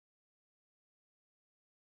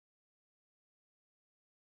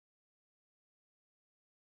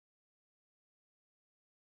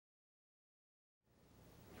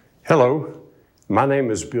Hello, my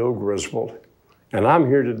name is Bill Griswold, and I'm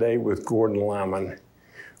here today with Gordon Lyman.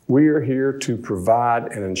 We are here to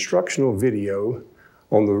provide an instructional video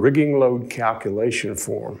on the rigging load calculation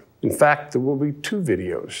form. In fact, there will be two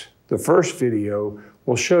videos. The first video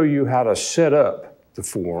will show you how to set up the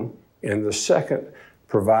form, and the second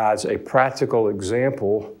provides a practical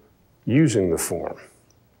example using the form.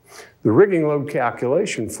 The rigging load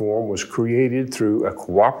calculation form was created through a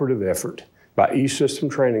cooperative effort by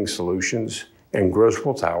eSystem Training Solutions and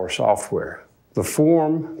Griswold Tower Software. The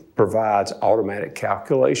form provides automatic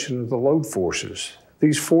calculation of the load forces.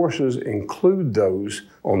 These forces include those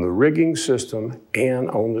on the rigging system and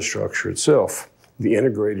on the structure itself. The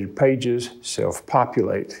integrated pages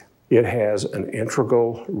self-populate. It has an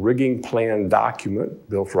integral rigging plan document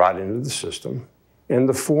built right into the system, and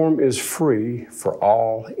the form is free for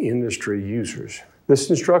all industry users. This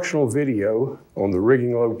instructional video on the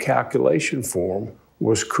rigging load calculation form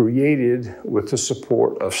was created with the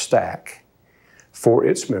support of STAC for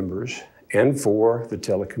its members and for the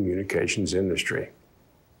telecommunications industry.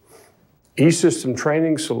 eSystem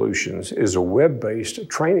Training Solutions is a web-based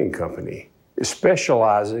training company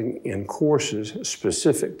specializing in courses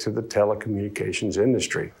specific to the telecommunications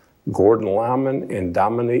industry. Gordon Lyman and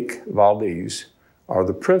Dominique Valdez are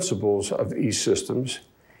the principals of eSystems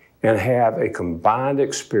and have a combined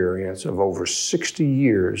experience of over 60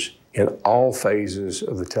 years in all phases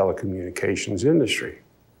of the telecommunications industry.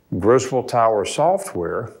 Griswold Tower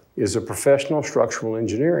Software is a professional structural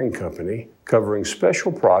engineering company covering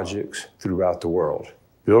special projects throughout the world.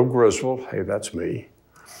 Bill Griswold, hey, that's me,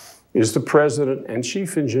 is the president and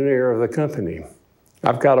chief engineer of the company.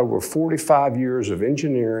 I've got over 45 years of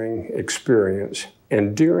engineering experience,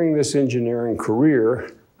 and during this engineering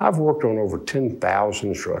career, I've worked on over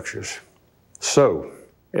 10,000 structures. So,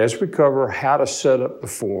 as we cover how to set up the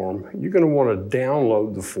form, you're going to want to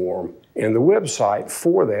download the form, and the website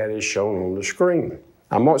for that is shown on the screen.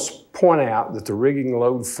 I must point out that the rigging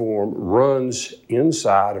load form runs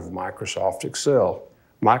inside of Microsoft Excel.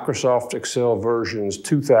 Microsoft Excel versions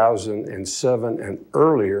 2007 and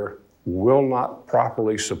earlier will not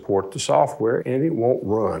properly support the software, and it won't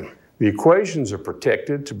run. The equations are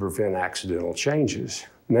protected to prevent accidental changes.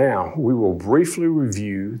 Now, we will briefly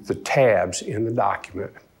review the tabs in the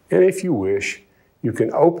document, and if you wish, you can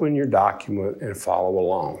open your document and follow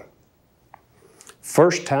along.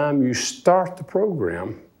 First time you start the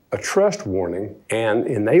program, a trust warning and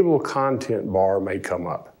enable content bar may come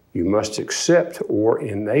up. You must accept or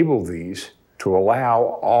enable these to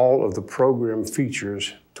allow all of the program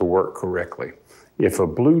features to work correctly. If a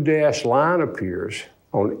blue dashed line appears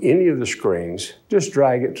on any of the screens, just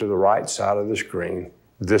drag it to the right side of the screen.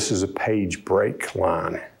 This is a page break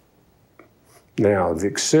line. Now, the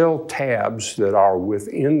Excel tabs that are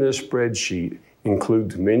within this spreadsheet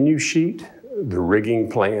include the menu sheet, the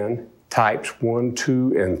rigging plan, types 1,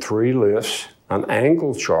 2, and 3 lifts, an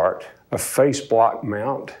angle chart, a face block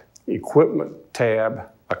mount, equipment tab,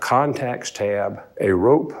 a contacts tab, a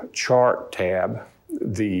rope chart tab,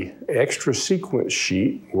 the extra sequence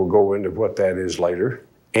sheet, we'll go into what that is later,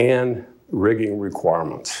 and rigging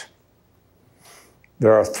requirements.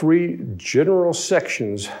 There are 3 general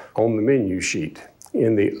sections on the menu sheet.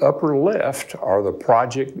 In the upper left are the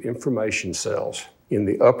project information cells. In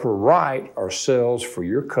the upper right are cells for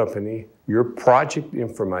your company, your project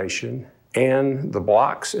information, and the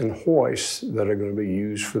blocks and hoists that are going to be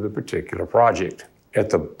used for the particular project. At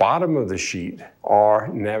the bottom of the sheet are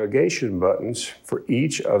navigation buttons for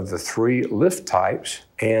each of the 3 lift types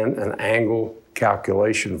and an angle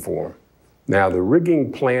calculation form. Now, the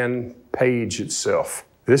rigging plan page itself,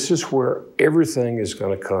 this is where everything is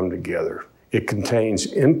going to come together. It contains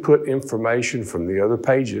input information from the other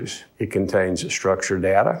pages. It contains structure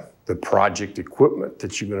data, the project equipment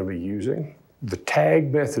that you're going to be using, the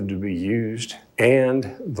tag method to be used,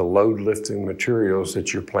 and the load lifting materials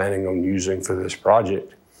that you're planning on using for this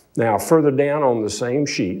project. Now, further down on the same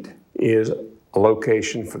sheet is a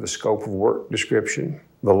location for the scope of work description,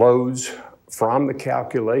 the loads from the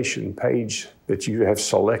calculation page that you have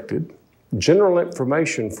selected, general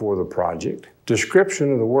information for the project,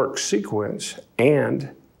 description of the work sequence,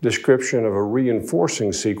 and description of a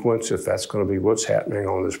reinforcing sequence if that's going to be what's happening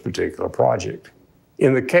on this particular project.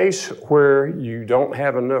 In the case where you don't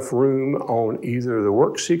have enough room on either the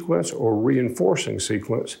work sequence or reinforcing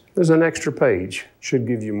sequence, there's an extra page. Should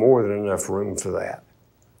give you more than enough room for that.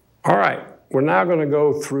 All right, we're now going to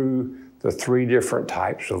go through the 3 different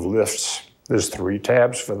types of lifts. There's 3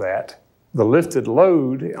 tabs for that. The lifted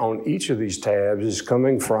load on each of these tabs is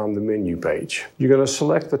coming from the menu page. You're going to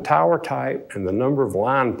select the tower type and the number of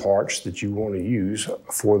line parts that you want to use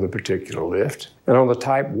for the particular lift. And on the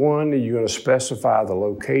type 1, you're going to specify the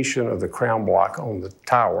location of the crown block on the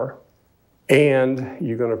tower. And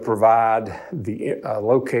you're going to provide the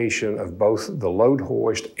location of both the load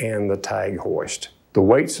hoist and the tag hoist. The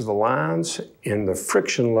weights of the lines and the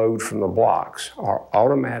friction load from the blocks are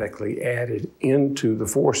automatically added into the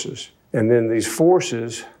forces. And then these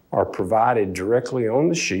forces are provided directly on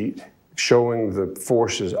the sheet, showing the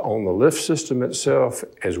forces on the lift system itself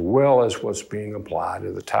as well as what's being applied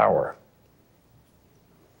to the tower.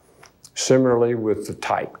 Similarly, with the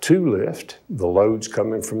type 2 lift, the load's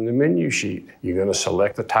coming from the menu sheet. You're going to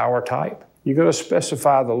select the tower type. You're going to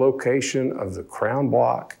specify the location of the crown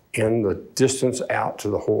block and the distance out to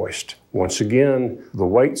the hoist. Once again, the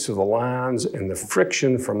weights of the lines and the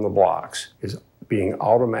friction from the blocks is being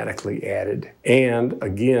automatically added. And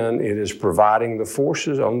again, it is providing the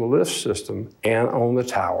forces on the lift system and on the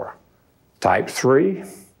tower. Type 3, the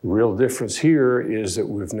real difference here is that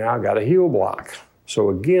we've now got a heel block. So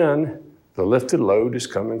again, the lifted load is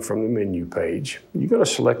coming from the menu page. You're going to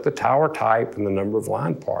select the tower type and the number of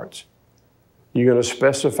line parts. You're going to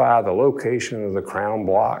specify the location of the crown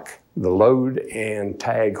block, the load and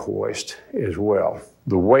tag hoist as well.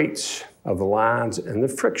 The weights of the lines and the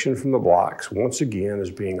friction from the blocks, once again, is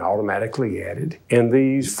being automatically added. And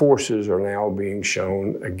these forces are now being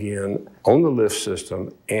shown again on the lift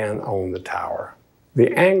system and on the tower.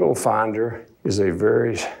 The angle finder is a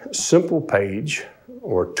very simple page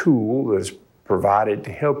or tool that's provided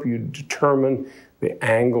to help you determine the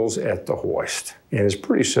angles at the hoist. And it's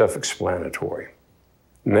pretty self-explanatory.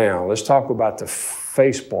 Now, let's talk about the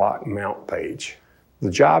face block mount page. The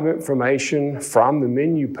job information from the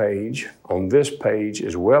menu page on this page,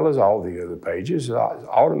 as well as all the other pages, is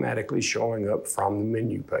automatically showing up from the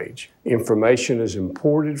menu page. Information is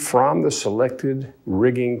imported from the selected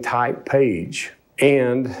rigging type page,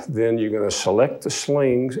 and then you're going to select the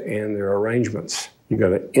slings and their arrangements. You're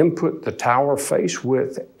going to input the tower face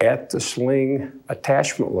width at the sling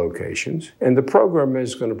attachment locations, and the program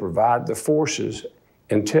is going to provide the forces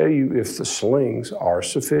and tell you if the slings are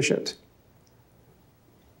sufficient.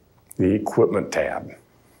 The equipment tab.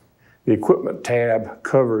 The equipment tab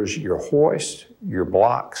covers your hoist, your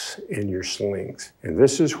blocks, and your slings. And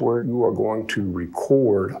this is where you are going to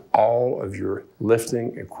record all of your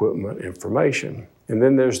lifting equipment information. And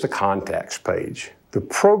then there's the contacts page. The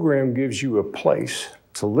program gives you a place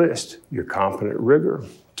to list your competent rigger,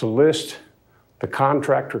 to list the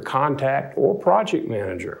contractor contact or project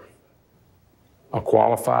manager, a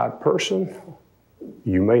qualified person.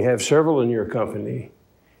 You may have several in your company,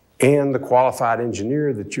 and the qualified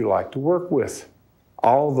engineer that you like to work with.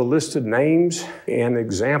 All the listed names and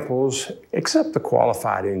examples, except the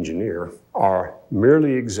qualified engineer, are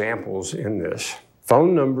merely examples in this.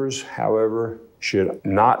 Phone numbers, however, should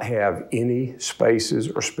not have any spaces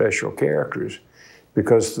or special characters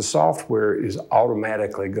because the software is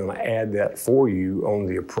automatically going to add that for you on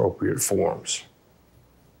the appropriate forms.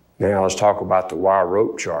 Now let's talk about the wire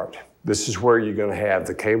rope chart. This is where you're going to have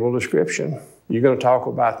the cable description. You're going to talk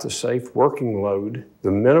about the safe working load, the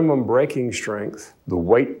minimum breaking strength, the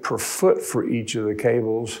weight per foot for each of the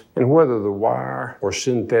cables, and whether the wire or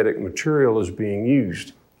synthetic material is being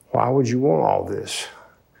used. Why would you want all this?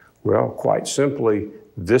 Well, quite simply,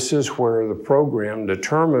 this is where the program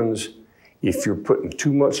determines if you're putting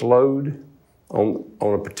too much load on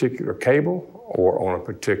a particular cable or on a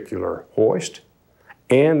particular hoist,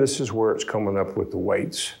 and this is where it's coming up with the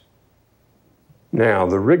weights. Now,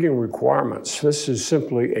 the rigging requirements, this is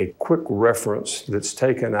simply a quick reference that's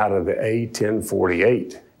taken out of the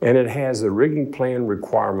A1048, and it has the rigging plan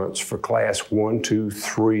requirements for class 1, 2,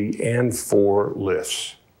 3, and 4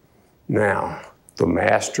 lifts. Now, the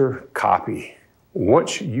master copy.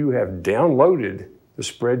 Once you have downloaded the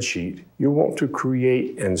spreadsheet, you'll want to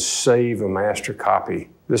create and save a master copy.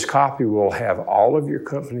 This copy will have all of your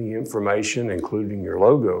company information, including your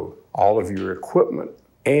logo, all of your equipment,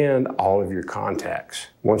 and all of your contacts.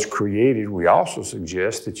 Once created, we also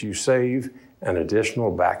suggest that you save an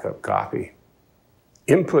additional backup copy.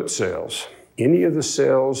 Input cells. Any of the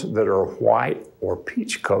cells that are white or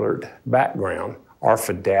peach colored background are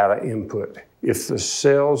for data input. If the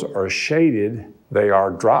cells are shaded, they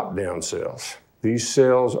are drop-down cells. These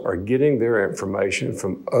cells are getting their information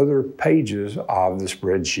from other pages of the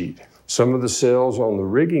spreadsheet. Some of the cells on the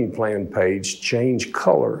rigging plan page change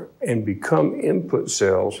color and become input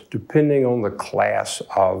cells depending on the class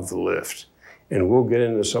of the lift. And we'll get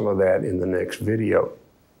into some of that in the next video.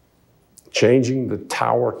 Changing the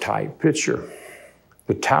tower type picture.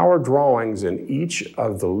 The tower drawings in each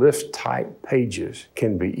of the lift type pages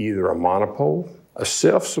can be either a monopole, a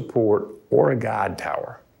self-support, or a guide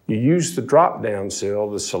tower. You use the drop-down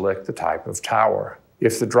cell to select the type of tower.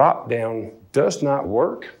 If the drop-down does not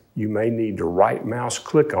work, you may need to right mouse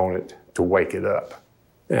click on it to wake it up.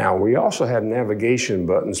 Now, we also have navigation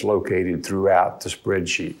buttons located throughout the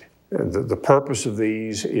spreadsheet. The purpose of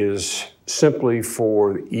these is simply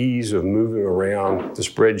for the ease of moving around the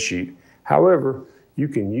spreadsheet. However, you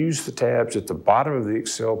can use the tabs at the bottom of the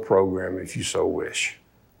Excel program if you so wish.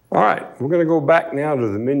 All right, we're going to go back now to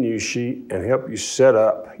the menu sheet and help you set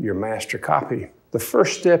up your master copy. The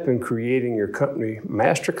first step in creating your company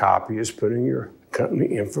master copy is putting your company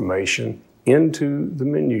information into the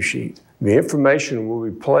menu sheet. The information will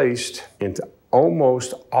be placed into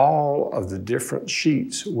almost all of the different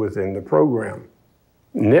sheets within the program.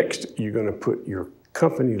 Next, you're going to put your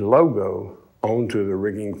company logo onto the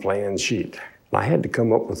rigging plan sheet. I had to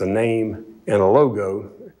come up with a name and a logo,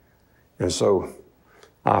 and so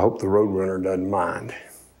I hope the Roadrunner doesn't mind.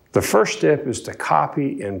 The first step is to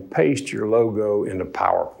copy and paste your logo into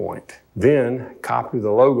PowerPoint. Then copy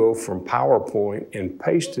the logo from PowerPoint and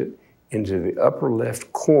paste it into the upper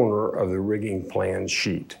left corner of the rigging plan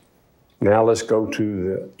sheet. Now let's go to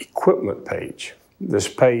the equipment page. This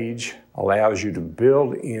page allows you to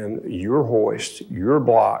build in your hoist, your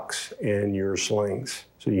blocks, and your slings.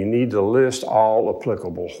 So you need to list all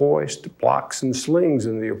applicable hoist, blocks, and slings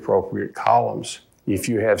in the appropriate columns. If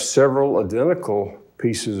you have several identical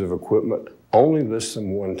pieces of equipment, only list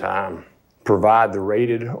them one time. Provide the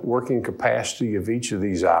rated working capacity of each of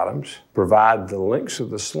these items. Provide the lengths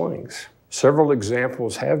of the slings. Several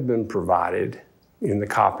examples have been provided in the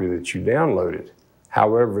copy that you downloaded.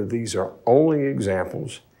 However, these are only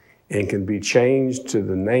examples and can be changed to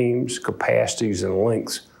the names, capacities, and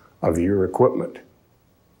lengths of your equipment.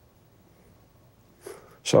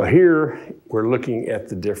 So here we're looking at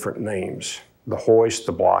the different names, the hoist,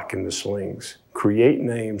 the block, and the slings. Create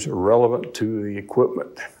names relevant to the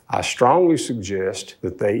equipment. I strongly suggest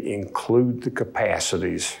that they include the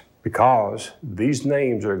capacities because these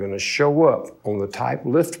names are going to show up on the type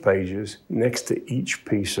lift pages next to each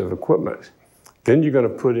piece of equipment. Then you're going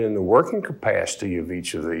to put in the working capacity of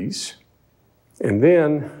each of these. And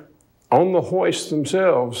then on the hoists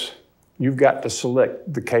themselves, you've got to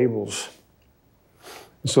select the cables.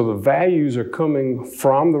 So the values are coming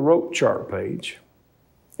from the rope chart page,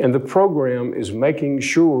 and the program is making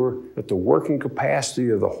sure that the working capacity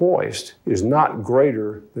of the hoist is not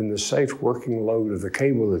greater than the safe working load of the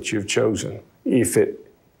cable that you've chosen. If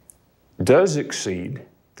it does exceed,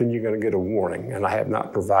 then you're going to get a warning, and I have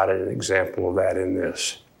not provided an example of that in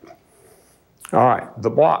this. All right,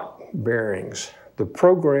 the block bearings. The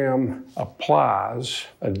program applies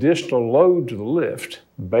additional load to the lift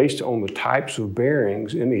based on the types of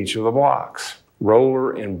bearings in each of the blocks.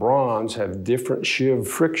 Roller and bronze have different sheave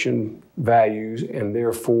friction values and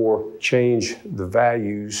therefore change the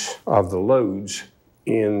values of the loads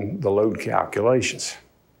in the load calculations.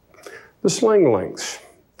 The sling lengths.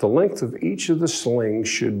 The length of each of the slings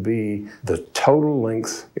should be the total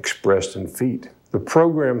length expressed in feet. The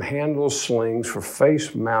program handles slings for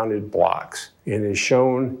face-mounted blocks and is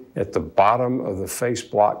shown at the bottom of the face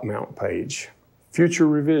block mount page. Future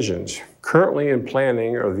revisions. Currently in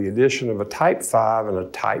planning are the addition of a Type 5 and a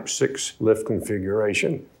Type 6 lift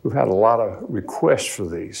configuration. We've had a lot of requests for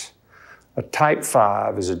these. A Type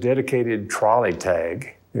 5 is a dedicated trolley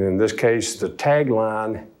tag, and in this case, the tag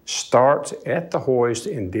line starts at the hoist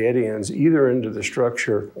and dead ends either into the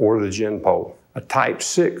structure or the gin pole. A Type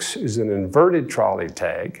 6 is an inverted trolley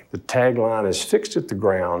tag. The tag line is fixed at the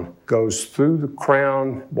ground, goes through the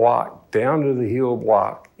crown block, down to the heel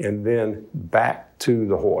block, and then back to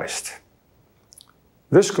the hoist.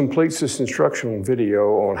 This completes this instructional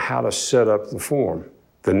video on how to set up the form.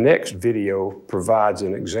 The next video provides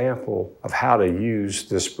an example of how to use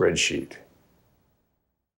this spreadsheet.